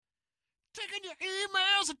Taking your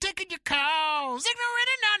emails and taking your calls. Ignorant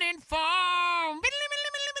and uninformed.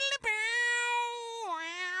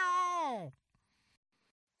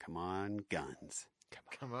 Come on, guns.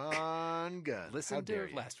 Come on, guns. Listen How to dare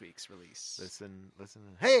you. last week's release. Listen.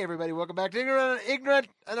 Hey, everybody. Welcome back to Ignorant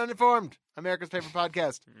and Uninformed, America's favorite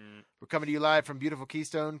podcast. We're coming to you live from beautiful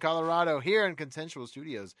Keystone, Colorado, here in Consensual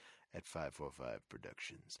Studios at 545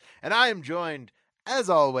 Productions. And I am joined, as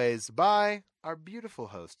always, by our beautiful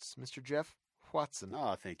hosts, Mr. Jeff Watson,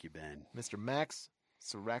 Oh, thank you, Ben. Mr. Max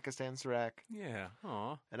Sarakistan Sarak, Yeah.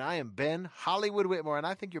 Aw. and I am Ben Hollywood Whitmore, and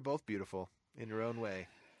I think you're both beautiful in your own way.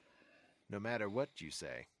 No matter what you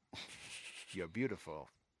say, you're beautiful.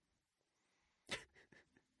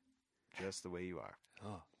 Just the way you are.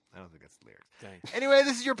 Oh, I don't think that's the lyrics. dang. Anyway,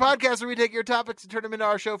 this is your podcast where we take your topics and turn them into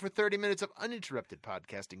our show for 30 minutes of uninterrupted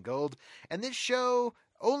podcasting gold. And this show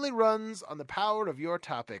only runs on the power of your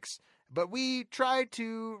topics. But we try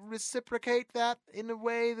to reciprocate that in a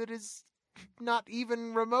way that is not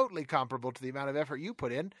even remotely comparable to the amount of effort you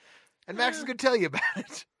put in. And Max is going to tell you about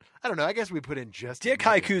it. I don't know. I guess we put in just Dick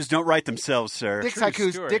enough. haikus don't write themselves, sir. Dick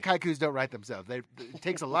True story. haikus don't write themselves. It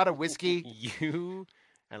takes a lot of whiskey You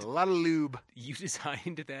and a lot of lube.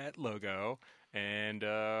 designed that logo, and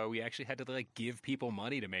we actually had to give people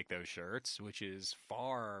money to make those shirts, which is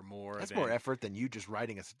far more. That's than... more effort than you just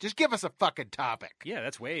writing us. Just give us a fucking topic. Yeah,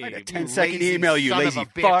 that's way. Like a You 10-second lazy email, you son of lazy a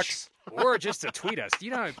bitch. fucks. Or just to tweet us. You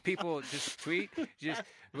know how people just tweet?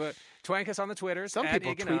 But twank us on the Twitters. Some at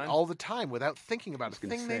people Ig and tweet Un. all the time without thinking about a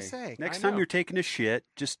Gonna thing they say. Next I time know. you're taking a shit,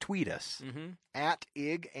 just tweet us. Mhm. At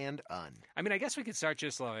Ig and Un. I mean, I guess we could start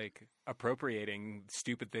just appropriating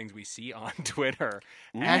stupid things we see on Twitter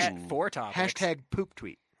Ooh. for topics. Hashtag poop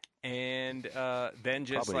tweet. And then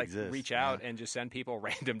just Probably exists, reach out and just send people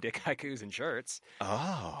random dick haikus and shirts.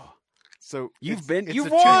 Oh. So You've it's you a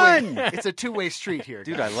won! two-way- It's a two-way street here,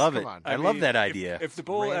 Dude, guys. I love Come it. on. I love that idea. If the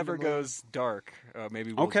bowl ever Randomly. goes dark,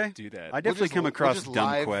 maybe we'll Okay. do that. I definitely just- come we'll across just dumb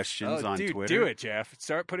live- questions on dude, Twitter. do it, Jeff.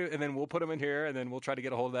 Start putting, and then we'll put them in here, and then we'll try to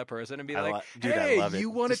get a hold of that person and be I like, lo- dude, I "Hey, love it.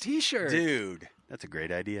 you want Just- a T-shirt? Dude, that's a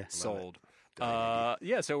great idea. Sold." Good idea.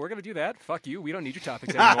 Yeah, so we're gonna do that. Fuck you. We don't need your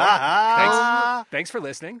topics anymore. Thanks for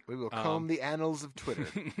listening. We will comb the annals of Twitter.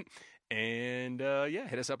 And yeah,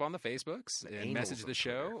 hit us up on the Facebooks The and anals message the of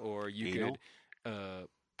show, Twitter. or you Anal? could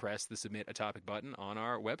press the submit a topic button on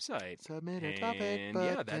our website. Submit a topic And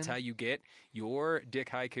yeah, that's button. how you get your dick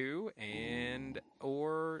haiku and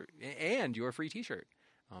your free T-shirt.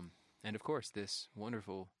 And of course, this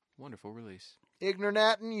wonderful release.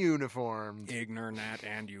 Ignorant and uniformed. Ignorant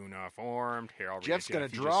and uniformed. Here, I'll read Jeff's it, going Jeff.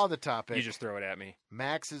 to You draw just- the topic. You just throw it at me.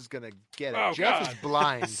 Max is going to get it. Oh, Jeff God. is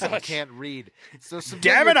blind, so he Such- can't read. So submit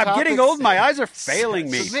Damn your it, I'm getting topics- old. My eyes are failing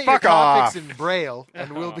me. Submit Fuck your off. topics in Braille,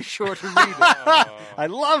 and we'll be sure to read it. I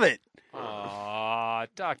love it. Aw,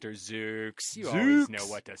 Dr. Zooks. You always know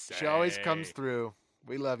what to say. She always comes through.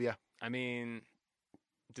 We love you. I mean,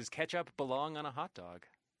 does ketchup belong on a hot dog?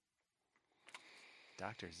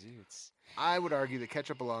 Dr. Zoots. I would argue that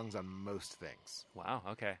ketchup belongs on most things. Wow,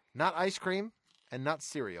 okay. Not ice cream, and not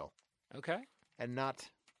cereal, Okay. and not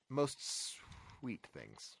most sweet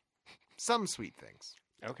things. Some sweet things.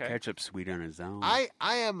 Okay. Ketchup sweet on his own. I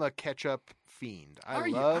am a ketchup fiend. Are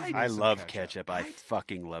you? love I me I some love ketchup. I Right.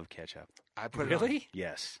 fucking love ketchup. I put it on. Really?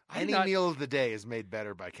 Yes. I'm Any not- meal of the day is made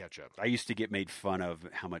better by ketchup. I used to get made fun of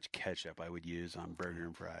how much ketchup I would use on burger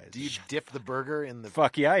and fries. Do you dip the burger in the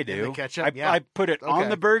Fuck yeah, I in do. the ketchup? I, Yeah. I put it on Okay.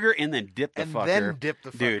 the burger and then dip the and fucker. then dip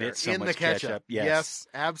the fucker Dude, it's so in much the ketchup? ketchup. Yes.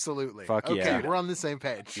 absolutely. Fuck okay, yeah. we're on the same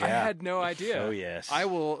page. Yeah. I had no idea. Oh, yes. I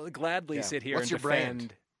will gladly Yeah. sit here What's and your brand?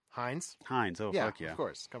 defend Heinz? Heinz. Oh, yeah, fuck yeah. of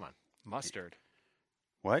course. Come on. mustard.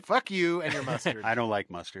 What? Fuck you and your mustard. I don't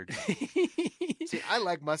like mustard. See, I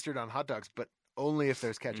like mustard on hot dogs, but only if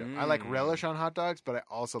there's ketchup. I like Mm. relish on hot dogs, but I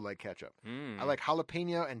also like ketchup. Mm, I like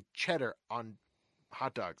jalapeno and cheddar on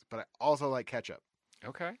hot dogs, but I also like ketchup.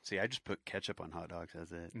 Okay. See, I just put ketchup on hot dogs.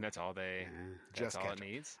 That's it. And that's all Yeah. that's Just all ketchup. it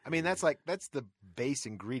needs. I mean, that's the base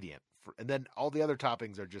ingredient, and then all the other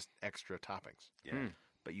toppings are just extra toppings. Yeah. Hmm.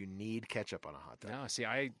 But you need ketchup on a hot dog. No, see,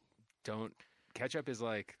 I don't. Ketchup is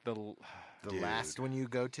like the. The Dude. last one you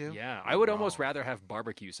go to? Yeah, I would almost Wrong. rather have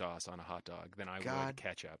barbecue sauce on a hot dog than I would God.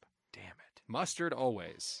 ketchup. Damn it. Mustard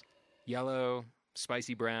always. Yellow,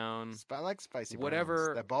 spicy brown, I like spicy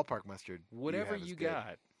Whatever- browns. That ballpark mustard. whatever have is you good.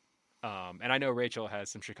 got. And I know Rachel has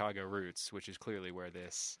some Chicago roots, which is clearly where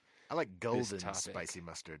this I like golden topic. spicy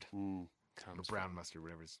mustard. Mm. Or comes brown from. mustard,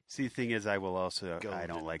 whatever. It's- See, the thing is, I will also. I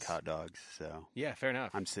don't like Goldens. hot dogs, so Yeah, fair enough.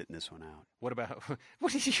 I'm sitting this one out. What about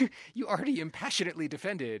what did you already impassionately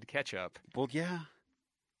defended ketchup? Well, yeah,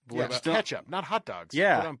 What Yeah, about, don't- ketchup, not hot dogs.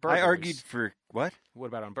 yeah. on I argued burgers? for what? what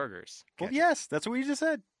about on burgers? Well, Ketchup. yes, that's what you just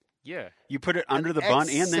said. Yeah. You put it under the bun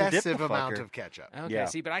and then dip the excessive amount fucker. of ketchup. Okay. Yeah.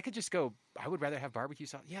 See, but I could just go. I would rather have barbecue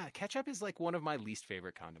sauce. Yeah, ketchup is like one of my least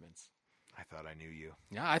favorite condiments. I thought I knew you.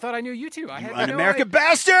 Yeah, I thought I knew you too. I You had un-American no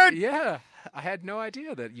bastard! Yeah, I had no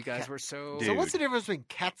idea that you guys were so. Dude. So what's the difference between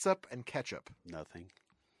catsup and ketchup? Nothing,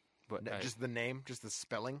 But, Just the name, just the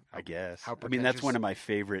spelling. I guess. How I mean, that's pretentious. one of my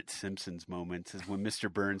favorite Simpsons moments is when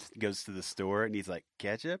Mr. Burns goes to the store and he's like,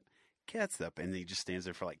 ketchup? Ketchup. And he just stands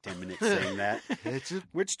there for like 10 minutes saying that. Ketchup.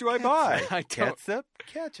 Which do I buy? I don't- Ketchup?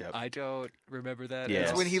 Ketchup. I don't remember that. Yeah. at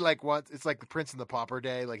It's all. when he like wants. It's like the Prince and the Pauper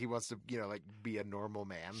day. Like he wants to, like be a normal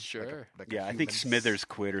man. Sure. Like a Yeah, I think human. Smithers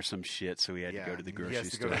quit or some shit, so he had to go to the he grocery has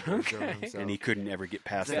to go store. to the grocery store Okay. himself. And he couldn't ever get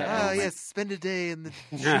past He's like, that moment. yes, spend a day in the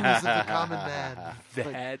shoes of the common man.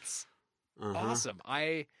 Like, That's Uh-huh. awesome.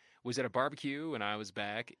 I was at a barbecue when I was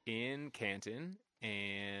back in Canton,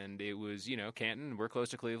 and it was, Canton. We're close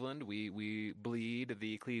to Cleveland. We bleed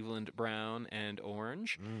the Cleveland brown and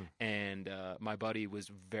orange, and my buddy was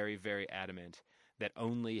very, very adamant that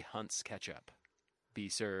only Hunt's ketchup be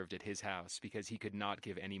served at his house because he could not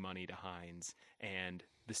give any money to Heinz and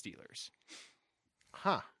the Steelers.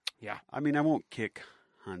 huh. I mean, I won't kick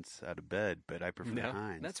Hunts out of bed, but I prefer No,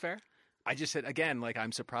 Heinz. that's fair. I just said again, like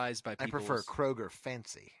I'm surprised by I people's. prefer Kroger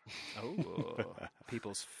Fancy. Oh,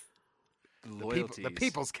 people's The, loyalties. the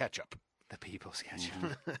people's ketchup. The people's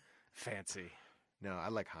ketchup. Fancy. No, I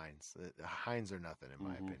like Heinz. Heinz are nothing in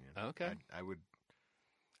my Mhm. opinion. Okay. I would.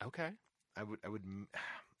 Okay.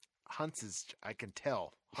 Hunt's is. I can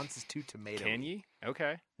tell. Hunt's is too tomato. Can ye?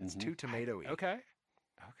 Okay. It's Mhm. too tomatoey. Okay.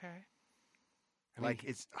 Okay. I mean, Like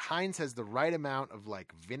it's Heinz has the right amount of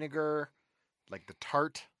like vinegar, like the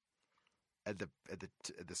tart, at the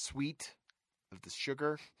sweet of the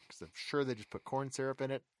sugar. Because I'm sure they just put corn syrup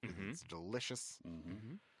in it. Mhm. It's delicious.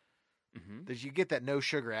 Mhm. There's you get that no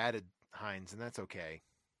sugar added Heinz, and that's okay.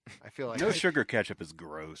 I feel like No sugar ketchup is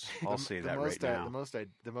gross. I'll the- say the that most right I, now.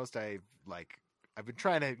 The most I like. I've been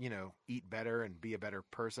trying to eat better and be a better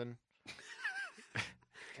person.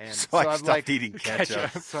 And so I I'm stopped like, eating ketchup.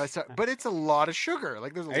 So I start, but it's a lot of sugar.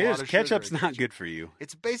 Like there's a It lot is. of Ketchup's sugar in not ketchup. good for you.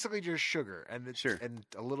 It's basically just sugar and Sure. and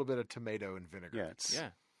a little bit of tomato and vinegar. Yeah, it's yeah.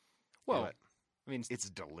 Well, But I mean, it's it's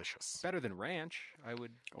delicious. better than ranch. I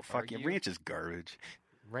would. oh, fuck yeah, argue. ranch is garbage.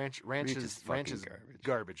 Ranch is is fucking garbage.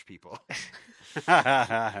 garbage. People.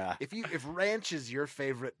 yeah, If ranch is your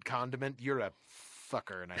favorite condiment, you're a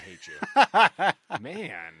fucker, and I hate you.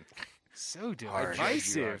 Man, so Hard.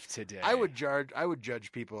 divisive today. I would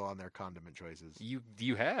judge people on their condiment choices. You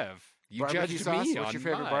have. You Barbecue judged sauce. me What's on your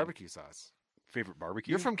favorite mine. barbecue sauce? favorite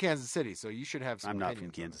barbecue. You're from Kansas City, so you should have some. I'm not from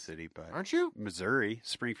opinions on Kansas this. City, but Aren't you? Missouri,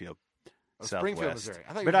 Springfield, Oh, Springfield, Southwest. Missouri.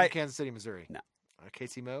 I thought you But were I- from Kansas City, Missouri. No.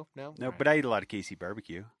 Casey Mo? No? No, All right. but I eat a lot of KC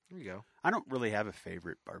barbecue. There you go. I don't really have a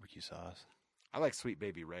favorite barbecue sauce. I like Sweet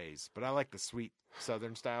Baby Ray's, but I like the sweet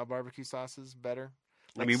Southern style barbecue sauces better.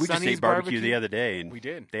 I mean, we just Sonny's ate barbecue the other day, and We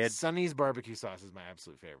did. they had Sonny's barbecue sauce is my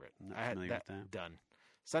absolute favorite. I'm not I had familiar that, with that. done.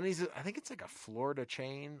 Sonny's, I think it's like a Florida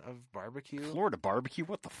chain of barbecue. Florida barbecue.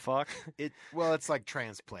 What the fuck? It's like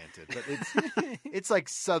transplanted, but it's like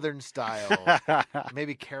Southern style,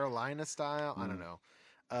 maybe Carolina style. I don't know.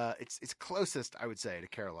 It's closest, I would say, to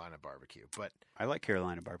Carolina barbecue, but I like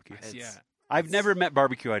Carolina barbecue. It's- Yeah. I've never met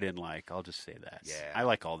barbecue I didn't like. I'll just say that. Yeah. I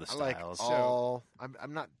like all the I like styles. all.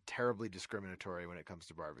 I'm not terribly discriminatory when it comes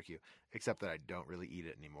to barbecue, except that I don't really eat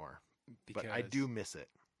it anymore. But I do miss it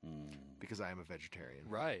Mm. because I am a vegetarian.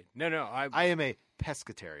 Right. No. I am a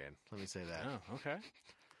pescatarian. Let me say that Oh, okay.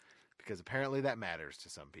 because apparently that matters to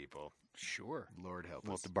some people. Sure. Lord help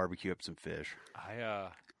We'll us. have to barbecue up some fish.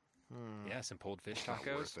 Yeah, some pulled fish Not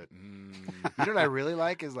tacos. worth it. Mm. You know what I really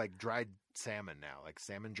like is like dried salmon now, like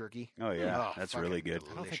salmon jerky. Oh yeah, Oh, that's fucking really good.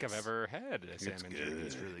 I don't think I've delicious. ever had a salmon good. jerky.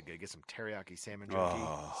 It's really good. Get some teriyaki salmon jerky.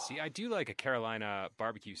 Oh, See, I do like a Carolina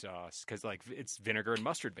barbecue sauce because, like, it's vinegar and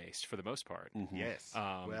mustard based for the most part, mhm. Yes.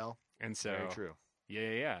 well, and so very true.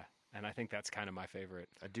 yeah, and I think that's kind of my favorite.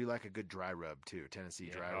 I do like a good dry rub too. Tennessee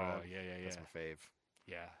Yeah, dry oh, rub. yeah, That's my fave.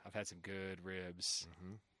 yeah. I've had some good ribs.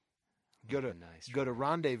 hmm Go to nice. go to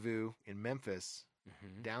Rendezvous in Memphis.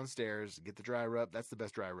 Mhm. Downstairs, get the dry rub. That's the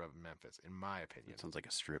best dry rub in Memphis, in my opinion. It sounds like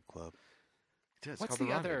a strip club. It's What's called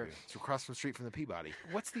the other- Rendezvous. It's across from the street from the Peabody.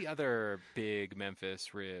 What's the other big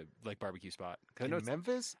Memphis rib like barbecue spot? 'Cause I know In it's,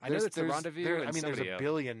 Memphis, I know there's- it's the there's- Rendezvous there- and I mean, there's somebody a else.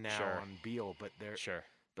 billion now Sure. on Beale, but there sure.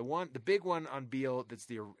 the big one on Beale. That's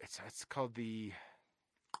it's called the.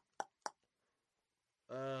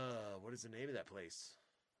 What is the name of that place?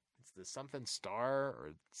 It's the something Star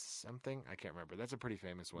or something. I can't remember. That's a pretty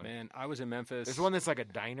famous one. Man, I was in Memphis There's one that's like a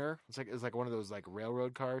diner. It's like one of those like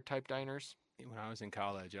railroad car type diners. when I was in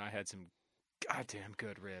college, and I had some goddamn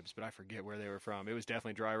good ribs, but I forget where they were from. It was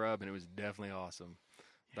definitely dry rub, and it was definitely awesome.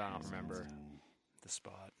 but I don't remember the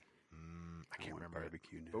spot. I can't remember it.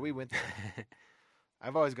 barbecue now. But we went there.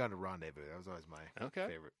 I've always gone to Rendezvous. That was always my Okay.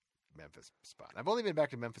 favorite Memphis spot. I've only been back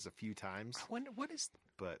to Memphis a few times, What is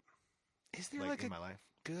but there like like in a my life.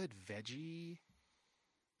 good veggie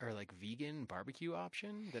or like vegan barbecue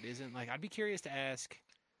option that isn't like? I'd be curious to ask.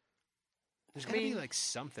 There's gotta be like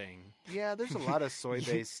something Yeah, there's a lot of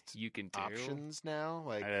soy-based you can do. options now,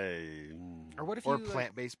 like Or what if or you like,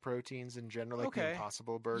 plant-based proteins in general, like the Okay.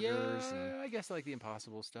 Impossible Burgers. Yeah, And I guess like the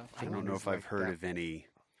Impossible stuff. I don't know Burgers if I've like heard that. of any.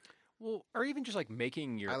 Well, or even just like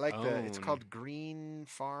making your I like own. it's called Green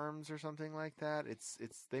Farms or something like that. It's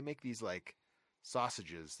they make these like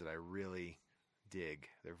sausages that I really dig.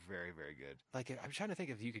 They're very, very good. Like I'm trying to think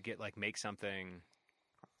if you could make something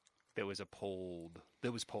that was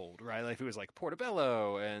pulled, right? Like if it was like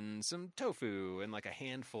portobello and some tofu and like a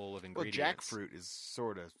handful of Well, ingredients. jackfruit is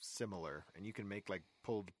sort of similar, and you can make like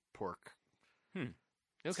pulled pork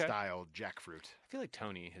Okay. style jackfruit. I feel like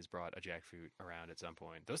Tony has brought a jackfruit around at some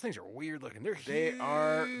point. Those things are weird looking. They're They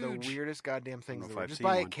are the huge. weirdest goddamn things. know in if the world. I've Just seen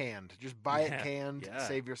buy one. it canned. Just buy it Yeah, canned. yeah.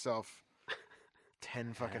 Save yourself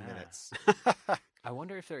 10 fucking Yeah. minutes. I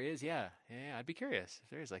wonder if there is. Yeah, I'd be curious if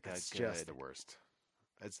there is like It's a just good the worst.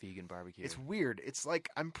 It's vegan barbecue. It's weird. It's like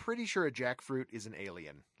I'm pretty sure a jackfruit is an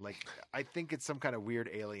alien. Like I think it's some kind of weird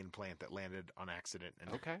alien plant that landed on accident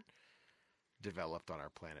and okay. developed on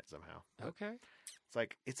our planet somehow. Okay. It's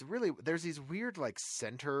like it's really there's these weird like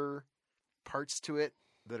center parts to it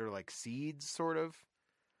that are like seeds sort of.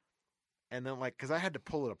 And then like cuz I had to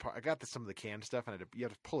pull it apart. I got some of the canned stuff and you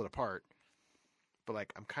have to pull it apart. But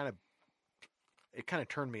like it kind of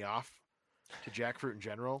turned me off to jackfruit in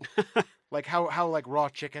general. Like how like raw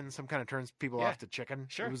chicken some kind of turns people Yeah. off to chicken.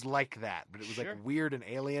 Sure. It was like that, but it was Sure. like weird and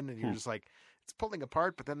alien and you're just like it's pulling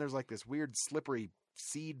apart, but then there's like this weird slippery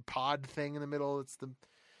seed pod thing in the middle.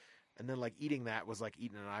 And then like eating that was like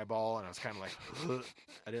eating an eyeball and I was kind of like ugh.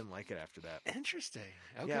 I didn't like it after that. Interesting.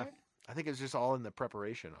 Okay. Yeah. I think it was just all in the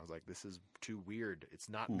preparation. I was like this is too weird. It's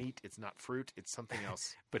not meat, it's not fruit, it's something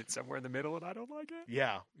else. But it's somewhere in the middle, and I don't like it.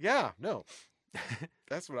 Yeah, no.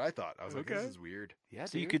 That's what I thought. I was like, Okay. this is weird. Yeah,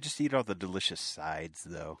 So you could just eat all the delicious sides,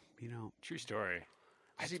 though. You know, True story.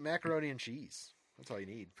 Just eat macaroni and cheese. That's all you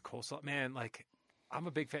need. Coleslaw, man. Like, I'm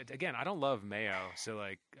a big fan. Again, I don't love mayo, so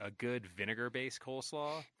like a good vinegar-based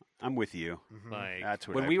coleslaw. I'm with you. Like That's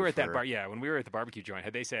what when I we were at prefer. when we were at the barbecue joint,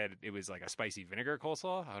 had they said it was like a spicy vinegar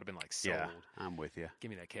coleslaw, I would have been like sold. Yeah, I'm with you. Give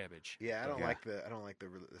me that cabbage. Yeah, I don't Yeah. like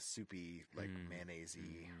the soupy like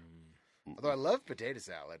mayonnaise-y. Mm. Although I love potato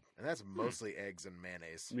salad, and that's mostly eggs and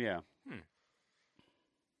mayonnaise. Yeah.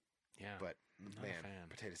 Yeah. But Not a man, fan.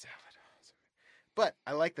 potato salad. Oh, so good. But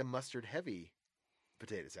I like the mustard heavy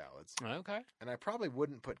potato salads, Okay. and I probably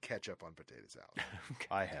wouldn't put ketchup on potato salad.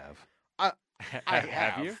 I have. I have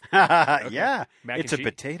have. you? Yeah. Mac It's and a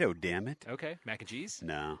cheese? potato, damn it. Okay. Mac and cheese.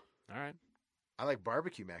 No. All right. I like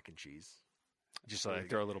barbecue mac and cheese. Just Really like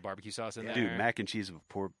throw a little barbecue sauce in Yeah. there. Dude, mac and cheese with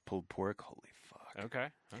pulled pork. Holy fuck. Okay.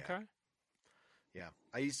 Yeah. Okay. Yeah,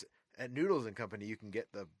 I used at Noodles and Company. You can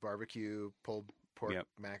get the barbecue pulled pork Yep.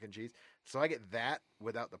 mac and cheese. So I get that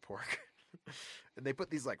without the pork, and they put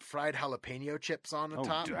these like fried jalapeno chips on the Oh,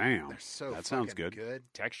 top. damn. They're so That sounds fucking good.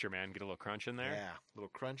 Texture, man. Get a little crunch in there. Yeah, a little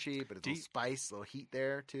crunchy, but it's a Do little you- spice, a little heat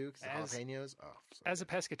there too. Because As- the jalapenos. Oh, so As a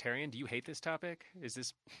good. pescatarian, do you hate this topic? Is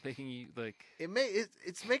this making you like?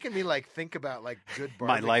 it's making me like think about like good My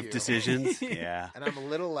barbecue. life decisions. Yeah. And I'm a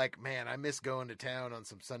little like, man, I miss going to town on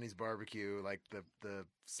some Sonny's barbecue, like the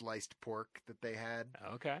sliced pork that they had.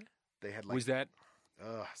 Okay. They had like, Was that?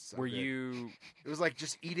 so Were good. you? It was like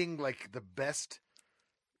just eating like the best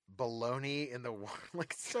bologna in the world.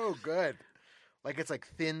 Like so good. Like it's like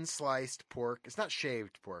thin sliced pork. It's not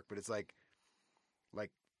shaved pork, but it's like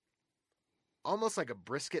almost like a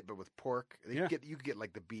brisket, but with pork. Yeah. You could get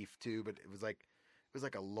like the beef too, but it was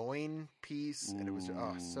like a loin piece, and it was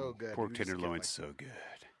so good. Pork You just get, tenderloin's like- so good.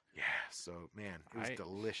 yeah. So man, it was I-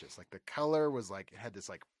 delicious. Like the color was like it had this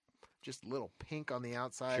like just little pink on the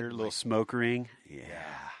outside. Sure, a and, little like, smoke ring. Yeah.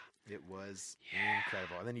 it was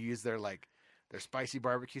incredible. And then you use their spicy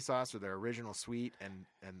barbecue sauce or their original sweet and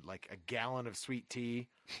like a gallon of sweet tea,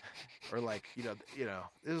 or like you know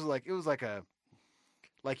it was like a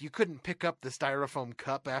like you couldn't pick up the styrofoam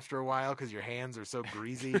cup after a while because your hands are so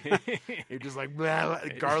greasy. You're just like blah,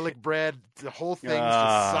 garlic bread. The whole thing's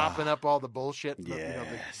just sopping up all the bullshit. The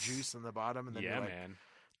Yes. juice in the bottom, and then Yeah, you're like, man.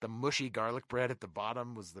 the mushy garlic bread at the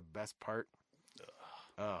bottom was the best part.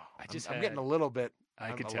 Oh, I'm getting had- a little bit. I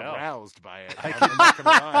I'm could a tell. little aroused by it. I I'm not gonna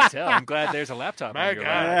lie. I'm glad there's a laptop. My on your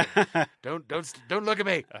lap. God. Don't look at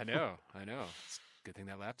me. I know. Good thing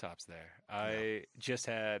that laptop's there. I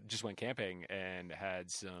just went camping and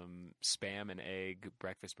had some spam and egg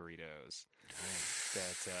breakfast burritos.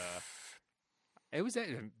 That it was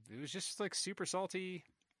just like super salty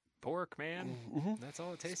pork, man. That's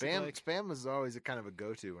all it tasted like. Spam was always a kind of a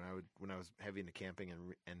go-to when I was heavy into camping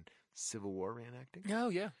and Civil War reenacting. Oh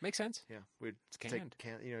yeah, makes sense. Yeah, we'd canned.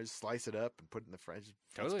 just slice it up and put it in the fridge.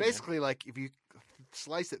 Totally, It's basically like if you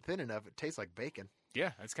slice it thin enough, it tastes like bacon.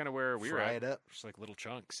 Yeah, that's kind of where we were Fry at. it up. Just like little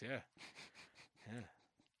chunks. Yeah.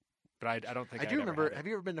 But I don't think I do remember. Have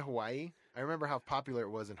you ever been to Hawaii? I remember how popular it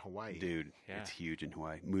was in Hawaii. Dude, Yeah. it's huge in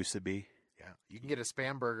Hawaii. Musubi, Yeah, you can get a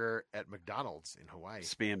spam burger at McDonald's in Hawaii.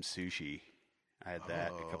 spam sushi. I had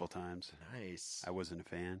that a Oh. couple times. Nice. I wasn't a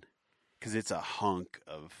fan because it's a hunk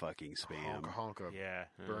of fucking spam. Honk of Yeah.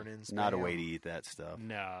 burning spam. Not a way to eat that stuff.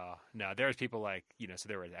 No. There's people like, so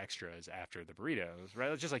there was extras after the burritos,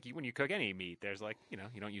 right? It's just like when you cook any meat, there's like, you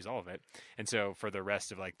don't use all of it. And so for the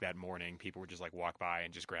rest of like that morning, people would just like walk by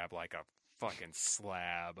and just grab like a fucking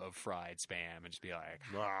slab of fried spam and just be like,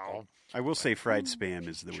 Wow. I will say fried spam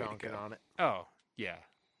is the way to Chunking go. on it. oh, yeah.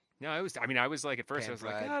 No, I was like, at first I was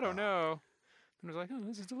like, Pan-fried. I don't know. And I was like, oh,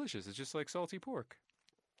 this is delicious. It's just like salty pork.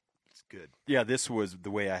 It's good. Yeah, this was the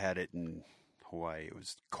way I had it in Hawaii. It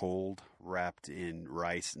was cold, wrapped in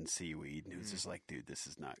rice and seaweed. And it was just like, dude, this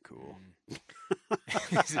is not cool.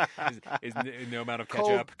 is no amount of Cold-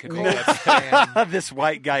 ketchup could cold make that spam. This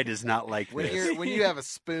white guy does not like When this. when you have a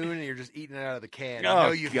spoon and you're just eating it out of the can,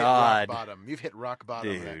 Oh, you've God. hit rock bottom. You've hit rock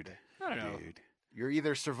bottom. that Dude. day. I don't know. Dude. You're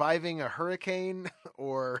either surviving a hurricane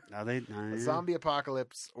or Now they, a zombie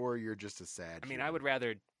apocalypse, or you're just a sad. I mean, human. I would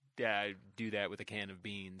rather do that with a can of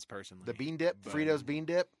beans, personally. The bean dip, But- Fritos bean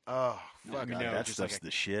dip. Oh, Oh, fuck! mean, God, no, that just like stuff's a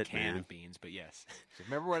the shit, can man. of beans, but yes.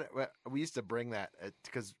 Remember when we used to bring that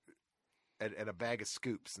because at a bag of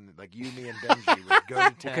scoops, and like you, me, and Benji would go to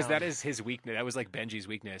town. Because that is his weakness. That was like Benji's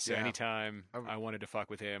weakness. So Yeah. anytime I- I wanted to fuck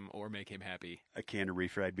with him or make him happy, A can of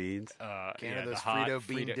refried beans. Can yeah, of the those hot Frito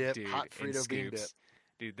bean dip, dude, hot and Frito bean scoops. dip.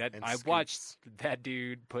 Dude, that And I scoops. watched that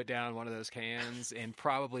dude put down one of those cans in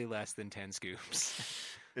probably less than 10 scoops.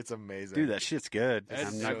 It's amazing, Dude, that shit's good. It's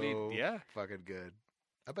That's- I'm I not- mean, yeah. fucking good.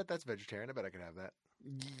 I bet that's vegetarian. I bet I could have that.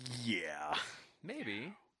 yeah.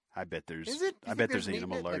 Maybe. I bet there's. Is it? I bet there's meat in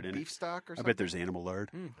animal it, lard like in beef it. stock or I something. bet there's animal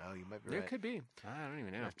lard. Oh, you might be There right. could be. I don't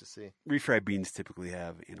even I know. have to see. Refried beans typically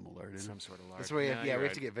have animal lard in them. Some sort of lard. That's why. No, We you're have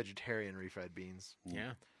right. to get vegetarian refried beans,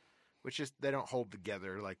 Yeah. which just they don't hold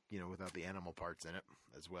together like without the animal parts in it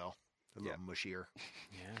as well. A little mushier.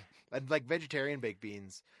 Yeah. And like vegetarian baked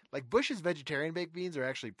beans, like Bush's vegetarian baked beans are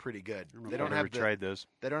actually pretty good. I don't know They if don't I've have ever tried those.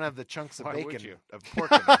 They don't have the chunks of Why would bacon you? of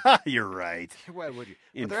pork in them. You're right. Why would you?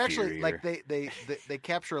 But they're actually like they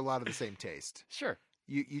capture a lot of the same taste. Sure.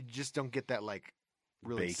 You just don't get that like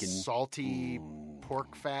really Bacon. salty Ooh.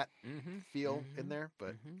 pork fat Mm-hmm. feel in there.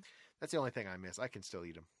 But that's the only thing I miss. I can still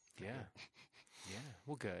eat them. Yeah. Yeah.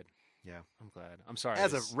 Well, good. Yeah. I'm glad. I'm sorry.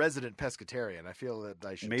 As this- a resident pescatarian, I feel that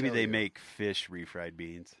I should. Maybe tell they you. make fish refried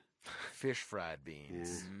beans. fish fried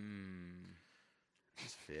beans. Mm.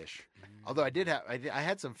 It's fish. Although I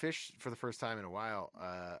had some fish for the first time in a while.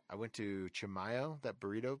 I went to Chimayo, that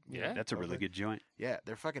burrito. Yeah. That's a really good joint. Yeah,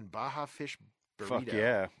 their fucking Baja fish burrito. Fuck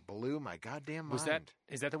yeah. Blew my goddamn mind. Was that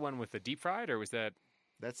is that the one with the deep fried or was that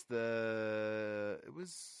That's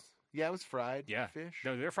it was fried Yeah. fish.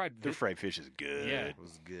 no? They're fried. Their fried fish is good. Yeah. It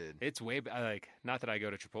was good. It's I like not that I go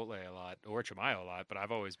to Chipotle a lot or Chimayo a lot, but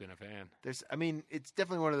I've always been a fan. It's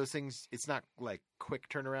definitely one of those things. It's not like quick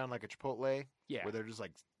turnaround like a Chipotle Yeah. where they're just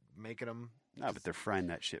like making them. No, but they're frying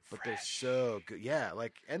that shit But fresh. they're so good. Yeah,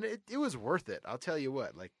 and it was worth it. I'll tell you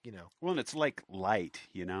what. Well, and it's like light,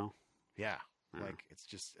 you know? Yeah. Yeah. It's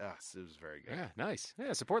just it was very good. Yeah, nice.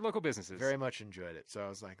 Yeah, support local businesses. Very much enjoyed it. So I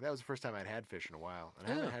was like, that was the first time I'd had fish in a while,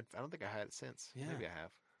 and I don't think I had it since. Yeah. Maybe I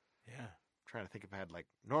have. Yeah, Trying to think if I had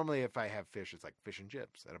normally if I have fish, it's like fish and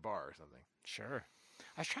chips at a bar or something. sure.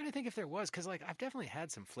 I was trying to think if there was because I've definitely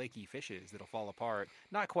had some flaky fishes that'll fall apart.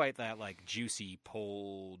 Not quite that like juicy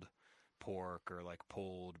pulled pork or like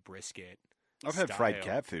pulled brisket. I've had fried style.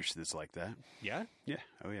 catfish that's like that. Yeah, Yeah.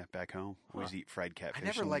 Oh, yeah. Back home. Always eat fried catfish. I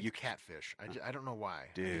never and liked you- catfish. I don't know why.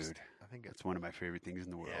 Dude, I think it's that's one of my favorite things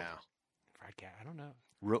in the world. yeah. fried cat. I don't know.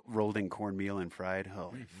 Rolled in cornmeal and fried.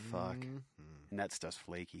 Holy fuck. Mhm. And that stuff's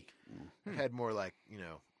flaky. I've had more like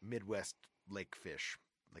Midwest lake fish,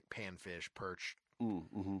 like panfish, perch,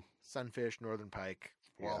 Mm-hmm. sunfish, northern pike,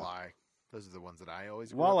 Yeah. walleye. Those are the ones that I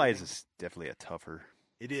always grew up Walleye eating. is definitely a tougher.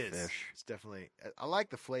 It is. fish. It's definitely. I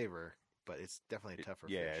like the flavor, but it's definitely a tougher.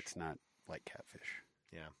 Yeah, fish. it's not like catfish.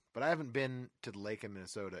 Yeah, but I haven't been to the lake in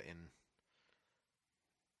Minnesota in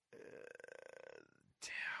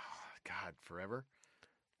God forever.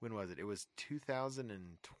 When was it? It was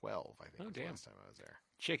 2012, I think. Oh, was the damn. last time I was there.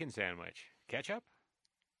 Chicken sandwich. Ketchup?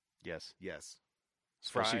 Yes. Yes.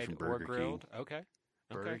 Especially Fried from or Burger grilled? King. Okay.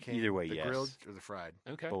 Burger Okay. King. Either way, the yes. grilled or the fried.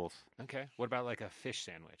 Okay. Both. Okay. What about like a fish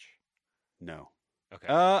sandwich? No. Okay.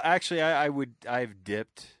 Actually, I've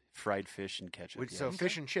dipped fried fish in ketchup. So yes.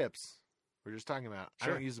 fish and chips. We're just talking about. I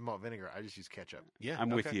Sure. don't use the malt vinegar. I just use ketchup. yeah. I'm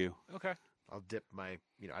with okay. you. Okay. I'll dip my.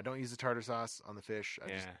 I don't use the tartar sauce on the fish. I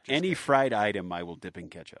Yeah. just Any ketchup. fried item, I will dip in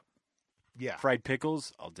ketchup. Yeah. Fried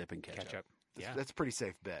pickles, I'll dip in ketchup. Ketchup. Yeah. That's a pretty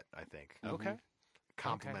safe bet, I think. Okay.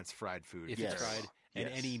 Complements fried food. If Yes. it's fried, and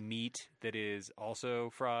Yes. any meat that is also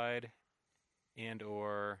fried, and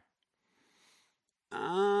or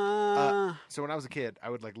So when I was a kid, I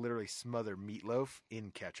would like literally smother meatloaf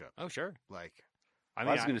in ketchup. oh sure. Like, I I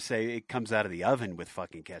mean, was going to say it comes out of the oven with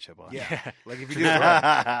fucking ketchup on. yeah, like if you do it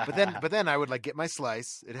right. But then I would like get my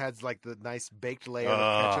slice. It has like the nice baked layer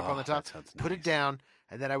of ketchup on the top. That sounds Put it nice. down,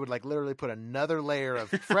 and then I would like literally put another layer of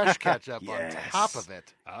fresh ketchup Yes. on top of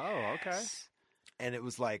it. oh okay. And it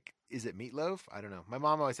was like, is it meatloaf? I don't know. My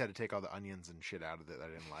mom always had to take all the onions and shit out of it that I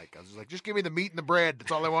didn't like. I was just like, just give me the meat and the bread.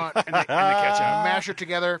 That's all I want. And the ketchup. Mash it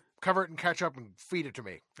together, cover it in ketchup, and feed it to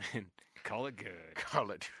me. Call it good.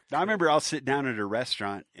 Call it. Now, I remember I'll sit down at a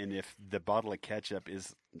restaurant, and if the bottle of ketchup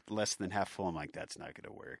is less than half full, I'm like, that's not going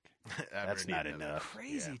to work. That's not enough.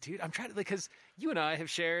 Crazy, dude. I'm trying to because you and I have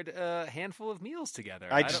shared a handful of meals together.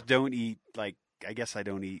 I just don't eat, like, I guess I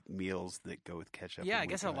don't eat meals that go with ketchup. Yeah, and I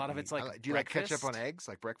guess what a lot I of it's eat. like Do you like ketchup on breakfast? eggs,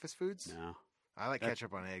 like breakfast foods? No. I like That-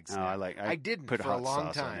 ketchup on eggs. No, now. I didn't put for hot a long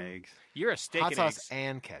sauce time. on eggs. You're a steak Hot and sauce eggs.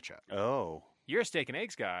 and ketchup. Oh. You're a steak and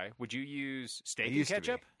eggs guy. Would you use steak and used to be.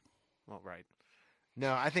 ketchup? Well, right.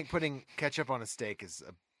 No, I think putting ketchup on a steak is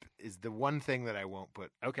the one thing that I won't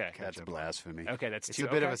put. Okay. That's Ketchup on. blasphemy. Okay, that's It's too, a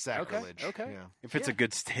bit of okay, a sacrilege. Okay. Yeah. If it's Yeah. a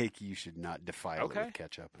good steak, you should not defile Okay. it with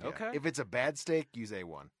ketchup. Yeah. Okay. If it's a bad steak, use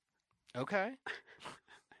A1. Okay.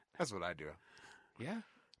 That's what I do. Yeah.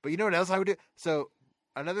 But you know what else I would do? So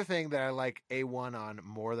another thing that I like A1 on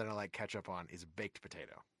more than I like ketchup on is a baked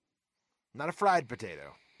potato. Not a fried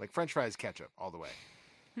potato. Like French fries ketchup all the way.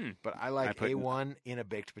 But I like I put- A1 in a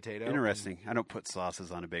baked potato. Interesting. I don't put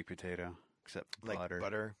sauces on a baked potato except Like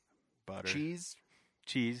butter, cheese.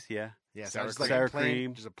 cheese. Yeah. Yeah, so Sour I just like cream. a Sour plain,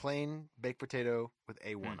 cream. just a plain baked potato with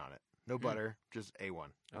A1 on it. No butter, just A1.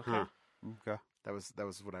 Okay. Huh. Okay. That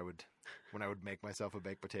was what I would when I would make myself a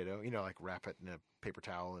baked potato. You know, like wrap it in a paper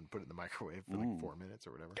towel and put it in the microwave for like Ooh. 4 minutes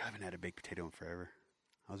or whatever. I haven't had a baked potato in forever.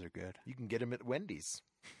 Those are good. You can get them at Wendy's.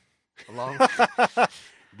 Along,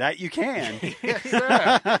 That you can. yes,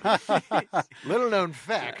 sir. Little known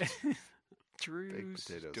fact. True Baked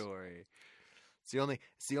potatoes. story. It's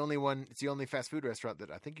the only fast food restaurant that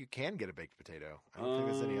I think you can get a baked potato. I don't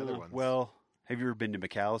think there's any other ones. Well, have you ever been to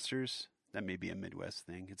McAllister's? That may be a Midwest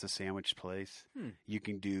thing. It's a sandwich place. You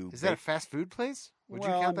can do. is that a fast food place? Would you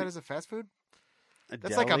Well, count I that mean, as a fast food? a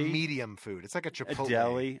That's deli? like a medium food. It's like a A Chipotle.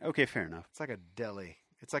 deli. Okay, fair enough. It's like a deli.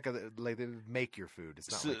 It's like they make your food.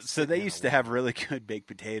 It's not So, like so sitting they in a used to have Walmart. really good baked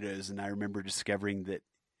potatoes, and I remember discovering that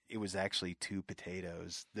it was actually two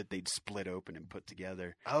potatoes that they'd split open and put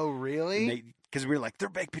together. Oh, really? Because we were like, their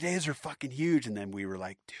baked potatoes are fucking huge, and then we were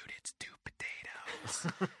like, dude, it's two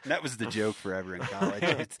potatoes. And that was the joke forever in college.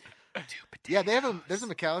 It's two potatoes. Yeah, there's a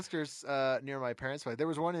McAllister's near my parents' place. There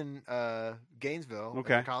was one in Gainesville,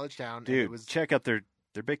 Okay. a college town. and Dude, it was. check out their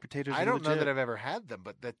baked potatoes. I are don't know legit. that I've ever had them,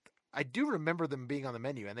 but that I do remember them being on the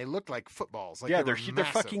menu, and they looked like footballs. Like yeah, they they're were they're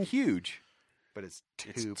fucking massive, huge. But it's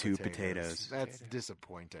It's two two potatoes. potatoes. That's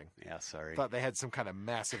disappointing. Yeah, sorry. Thought they had some kind of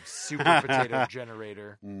massive super potato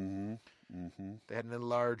generator. Mm-hmm. Mm-hmm. They had an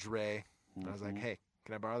enlarged ray. And I was like, Mhm. hey,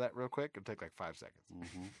 can I borrow that real quick? It'll take like 5 seconds.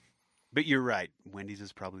 Mm-hmm. But you're right. Wendy's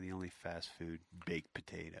is probably the only fast food baked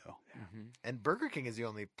potato. Mm-hmm. And Burger King is the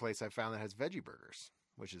only place I found that has veggie burgers,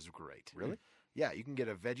 which is great. Really? Yeah, you can get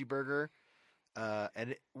a veggie burger.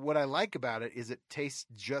 And what I like about it is it tastes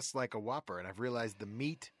just like a Whopper. And I've realized the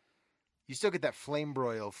meat, you still get that flame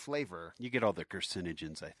broil flavor, You get all the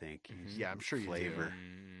carcinogens, I think. Mhm. Yeah, I'm sure you do. Flavor.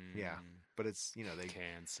 Yeah. but it's,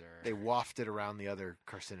 Cancer. they waft it around the other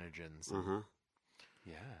carcinogens. Uh-huh.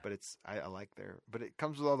 Yeah. But I like but it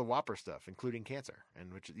comes with all the Whopper stuff, including cancer,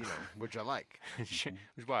 and which I like. Which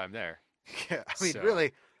is why I'm there. Yeah, I mean, So-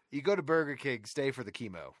 really, you go to Burger King, stay for the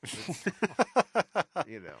chemo.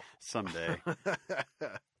 Someday.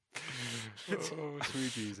 Oh,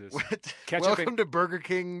 sweet Jesus. What? Ketchup Welcome and- to Burger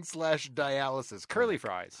King /dialysis. Curly clinic.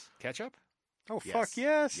 fries. Ketchup? Oh, Yes. fuck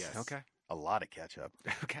yes. Yes. Okay. A lot of ketchup.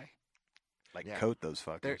 Okay. Like Yeah. coat those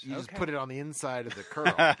There, fuckers. you just Okay. put it on the inside of the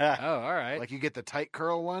curl. Oh, all right. Like you get the tight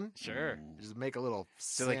curl one. sure. You just make a little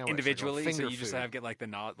So sandwich, like individually, like a so finger you just food. get like the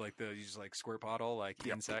knot, like the you just like squirt bottle, like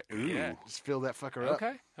inside. Ooh. Yeah. Just fill that fucker up.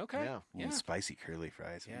 Okay. Okay. Yeah. Yeah. Spicy curly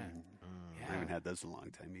fries. Yeah. I haven't had those in a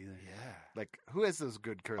long time either. Yeah. Like who has those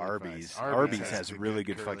good curly Arby's. fries? Arby's has the really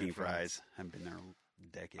good curly fucking fries. I haven't been there in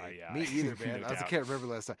a decade. Yeah. Me either, man. No I doubt. can't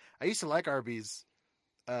remember last time. I used to like Arby's.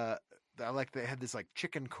 They had this like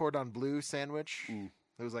chicken cordon bleu sandwich. Mm.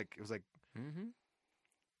 It was like Mm-hmm.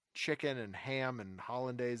 chicken and ham and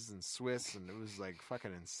hollandaise and Swiss, and it was like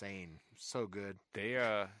fucking insane. So good. They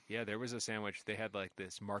there was a sandwich. They had like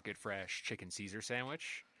this market fresh chicken Caesar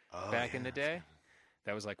sandwich Oh, back in yeah, the day.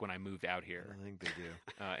 That was like when I moved out I here. think they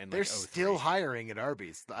do. In They're like still 03. hiring at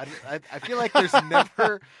Arby's. I feel like there's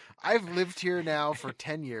never. I've lived here now for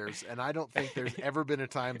 10 years, and I don't think there's ever been a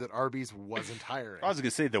time that Arby's wasn't hiring. I was gonna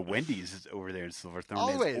say the Wendy's is over there in Silverthorne.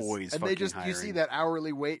 Always, is always and fucking they just you see hiring. that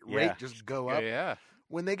hourly rate Yeah. just go Yeah, up. yeah.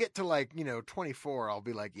 When they get to 24, I'll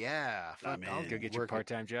be like, yeah, fuck, I'm I'll in. Go get your work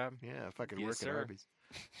part-time job. Yeah, fucking Yes, work sir. at Arby's.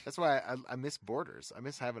 That's why I miss Borders. I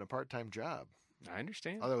miss having a part-time job. I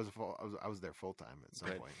understand. Although I was there full-time at some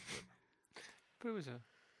Right. point. But it was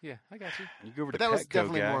yeah, I got you. You go over But to that was Petco,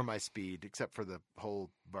 definitely guy. more my speed, except for the whole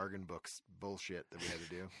bargain books bullshit that we had to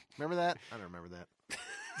do. Remember that? I don't remember that. It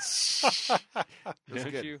was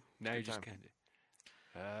Don't good. you? Now you're Good just time. kind of.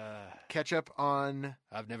 Ketchup on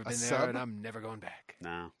I've never A been there, sub? and I'm never going back.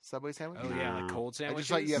 No. Subway sandwich? Oh yeah, like No. cold I sandwiches.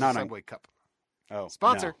 just thought you had No, a no. Subway cup. Oh,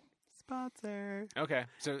 Sponsor. no. Sponsor. Okay,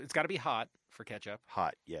 so it's got to be hot for ketchup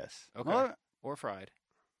Hot, yes. Okay. Well, or fried.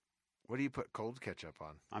 What do you put cold ketchup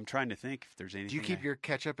on? I'm trying to think if there's anything. Do you keep your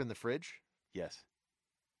ketchup in the fridge? Yes.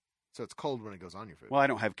 So it's cold when it goes on your food. Well, I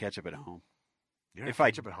don't have ketchup at home. You don't if have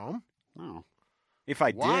I- ketchup at home? No. If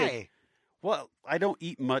I Why? did, well, I don't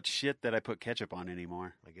eat much shit that I put ketchup on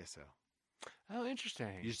anymore. I guess so. Oh,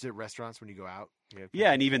 interesting. You just at restaurants when you go out? You have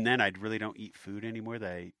Yeah, and even then, I really don't eat food anymore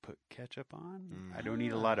that I put ketchup on. Mm. I don't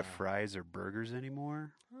eat a lot of Ah. fries or burgers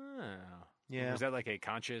anymore. Oh. Yeah. Was that like a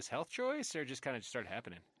conscious health choice, or just kind of started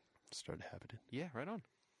happening? Started happening. Yeah, right on.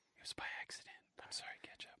 It was by accident. I'm sorry,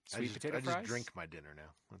 ketchup. Sweet potato I fries. just drink my dinner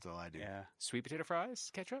now. That's all I do. Yeah. Sweet potato fries,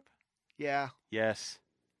 ketchup. Yeah, Yes.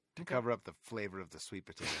 to Okay. cover up the flavor of the sweet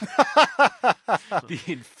potato. The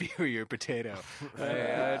inferior potato. I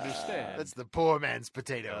understand. That's the poor man's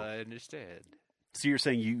potato. I understand. So you're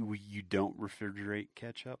saying you don't refrigerate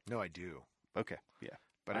ketchup? No, I do. Okay. Yeah.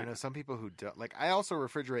 But I know some people who don't. Like, I also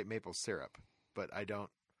refrigerate maple syrup, but I don't.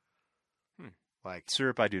 Like,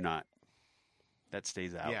 Syrup, I do not. That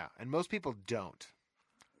stays out. yeah, and most people don't.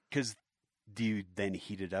 Because do you then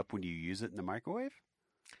heat it up when you use it in the microwave,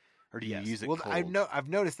 or do you Yes. use it well, cold? I've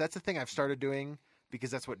noticed that's the thing I've started doing because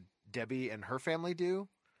that's what Debbie and her family do.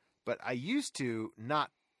 But I used to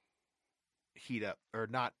not heat up or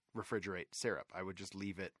not refrigerate syrup. I would just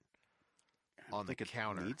leave it I don't on the think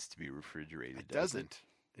counter. It needs to be refrigerated. It doesn't.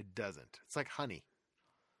 It doesn't. It's like honey.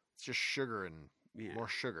 It's just sugar and Yeah. more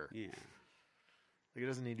sugar. Yeah. Like it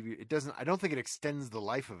doesn't need to be. It doesn't. I don't think it extends the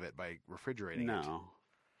life of it by refrigerating it. No.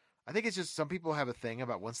 I think it's just some people have a thing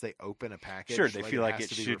about once they open a package, Sure, they feel like has it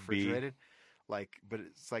to be should be. refrigerated. Like, but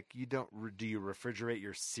it's like you don't. Do you refrigerate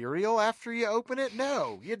your cereal after you open it?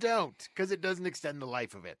 No, you don't, because it doesn't extend the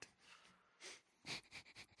life of it.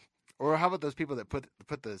 Or how about those people that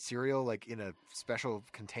put the cereal like in a special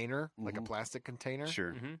container, like a Mhm. plastic container?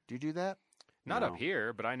 Sure. hmm Do you do that? Not No. up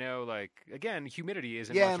here, but I know, like, again, humidity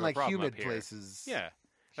isn't Yeah, much in of a like problem humid up here. places. Yeah,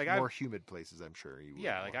 like more humid places. I'm sure you. Would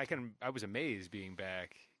yeah, like want to. I was amazed being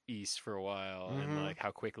back east for a while Mhm. and like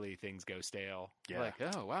how quickly things go stale. Yeah. Like,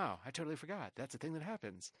 oh wow, I totally forgot. That's a thing that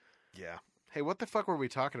happens. Yeah. Hey, what the fuck were we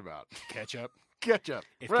talking about? Ketchup. Ketchup.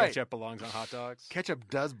 If right. ketchup belongs on hot dogs. Ketchup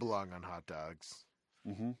does belong on hot dogs.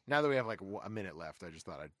 Mm-hmm. Now that we have like a minute left, I just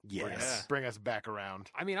thought I'd Yes. bring us back around.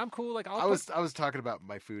 I mean, I'm cool. Like, I was talking about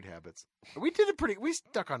my food habits. We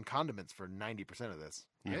stuck on condiments for 90% of this.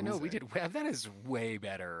 Yeah, Mhm. no, we did. That is way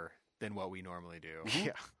better than what we normally do.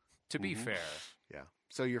 Yeah. To be Mhm. fair, Yeah.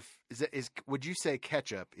 So would you say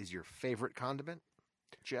ketchup is your favorite condiment,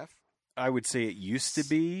 Jeff? I would say it used to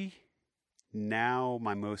be. Now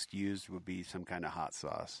my most used would be some kind of hot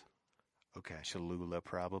sauce. Okay. Cholula,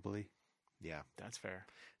 probably. Yeah. that's fair.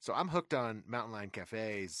 So I'm hooked on Mountain Lion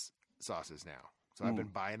Cafe's sauces now. So I've Ooh. been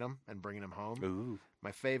buying them and bringing them home. Ooh.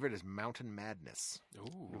 My favorite is Mountain Madness. Ooh, I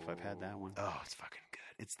don't know if I've had that one. Oh, it's fucking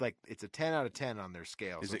good. It's a 10 out of 10 on their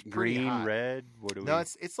scale. Is so it it's pretty green, hot. red? What do we? No,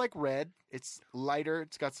 it's like red. It's lighter.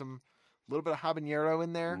 It's got some little bit of habanero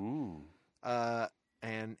in there. Ooh.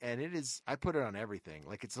 And it is. I put it on everything.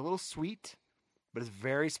 Like it's a little sweet, but it's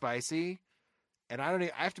very spicy, And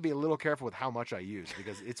I have to be a little careful with how much I use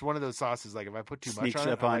because it's one of those sauces. Like if I put too much Sneaks on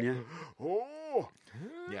it, up I'm on like, you. Oh,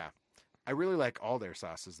 yeah. I really like all their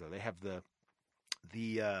sauces though. They have the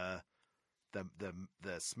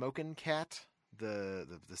smoking cat, the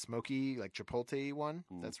smoky like chipotle one.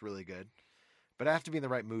 Ooh. That's really good. But I have to be in the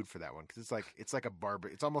right mood for that one because it's like a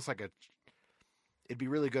It's almost like it'd be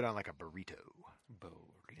really good on like a burrito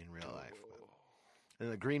in real life.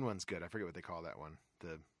 And the green one's good. I forget what they call that one.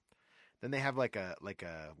 Then they have like a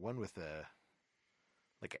one with a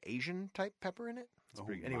like an Asian type pepper in it. It's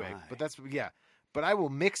pretty good. Anyway, my. But I will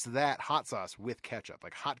mix that hot sauce with ketchup.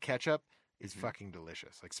 Like hot ketchup is fucking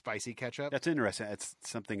delicious. Like spicy ketchup. That's interesting. That's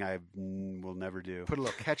something I will never do. Put a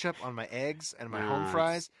little ketchup on my eggs and my Ah, home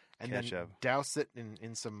fries, and ketchup. then douse it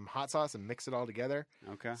in some hot sauce and mix it all together.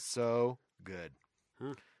 Okay. So good.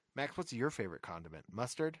 Huh. Max, what's your favorite condiment?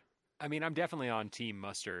 Mustard? I mean, I'm definitely on team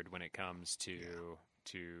mustard when it comes to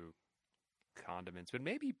condiments, but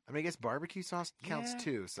maybe I mean, I guess barbecue sauce counts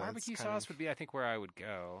too. So barbecue it's kind sauce of would be, I think, where I would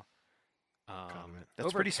go. condiment. That's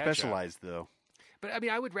over pretty ketchup. specialized, though. But I mean,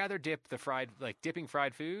 I would rather dip dipping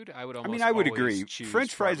fried food. I would almost. I mean, I would always agree. choose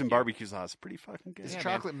French fries and barbecue. barbecue sauce, pretty fucking good. Does Yeah, man.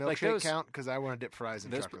 chocolate milkshake Like those- count? Because I want to dip fries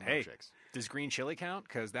in those- chocolate hey. milkshakes. Does green chili count?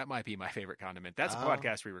 Because that might be my favorite condiment. That's a Oh.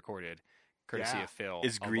 podcast we recorded, courtesy Yeah. of Phil.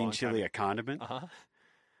 Is green chili a condiment? Uh huh.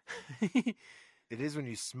 It is when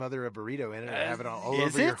you smother a burrito in it and have it all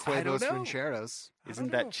Is over your it? I don't huevos know. rancheros. Isn't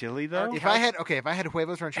know. that chili, though? If I had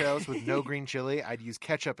huevos rancheros with no green chili, I'd use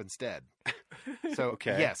ketchup instead. So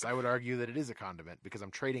Okay. yes, I would argue that it is a condiment because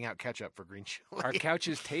I'm trading out ketchup for green chili. Are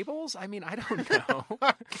couches tables? I mean, I don't know.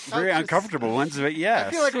 Very uncomfortable ones, but yes.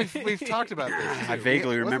 I feel like we've talked about this. I too. vaguely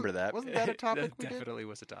Wasn't- remember that. Wasn't that a topic That we did? definitely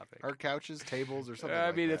was a topic. Our couches, tables, or something. I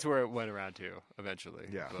like mean, that. that's where it went around to eventually.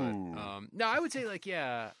 Yeah. But, no, I would say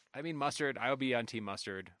I mean, mustard. I would be on team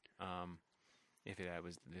mustard. If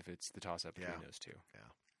it's the toss up between Yeah. those two.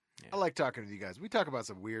 I like talking to you guys. We talk about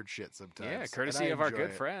some weird shit sometimes. Yeah, and courtesy I of our enjoy good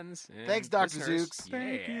it. friends. and Thanks, Dr. listeners. Zooks. Yeah.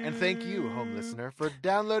 And thank you, home listener, for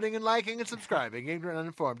downloading and liking and subscribing, Ignorant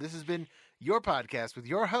Uninformed. This has been your podcast with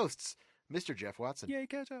your hosts, Mr. Jeff Watson, Yay,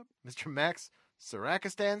 ketchup. Mr. Max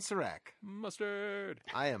Sarakistan Sarak. Mustard.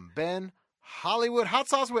 I am Ben Hollywood Hot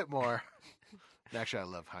Sauce Whitmore. Actually, I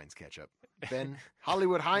love Heinz ketchup. Ben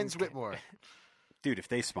Hollywood Heinz Whitmore. Dude, if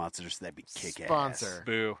they sponsor us, that'd be kick-ass. Sponsor.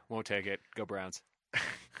 Boo. Won't take it. Go Browns.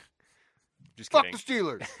 Just Fuck kidding. the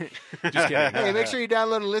Steelers. Just kidding. Hey, make sure you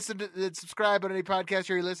download and listen to and subscribe on any podcast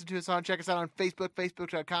you listen to us on. Check us out on Facebook,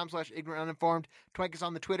 facebook.com/ignorantuninformed. Twank us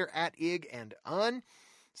on the Twitter @ig&un.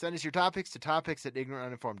 Send us your topics to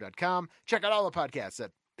topics@ignorantuninformed.com. Check out all the podcasts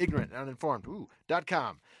at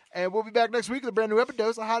ignorantuninformed.com. And we'll be back next week with a brand new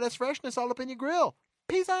episode of Hot Ass Freshness all up in your grill.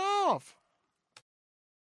 Peace off.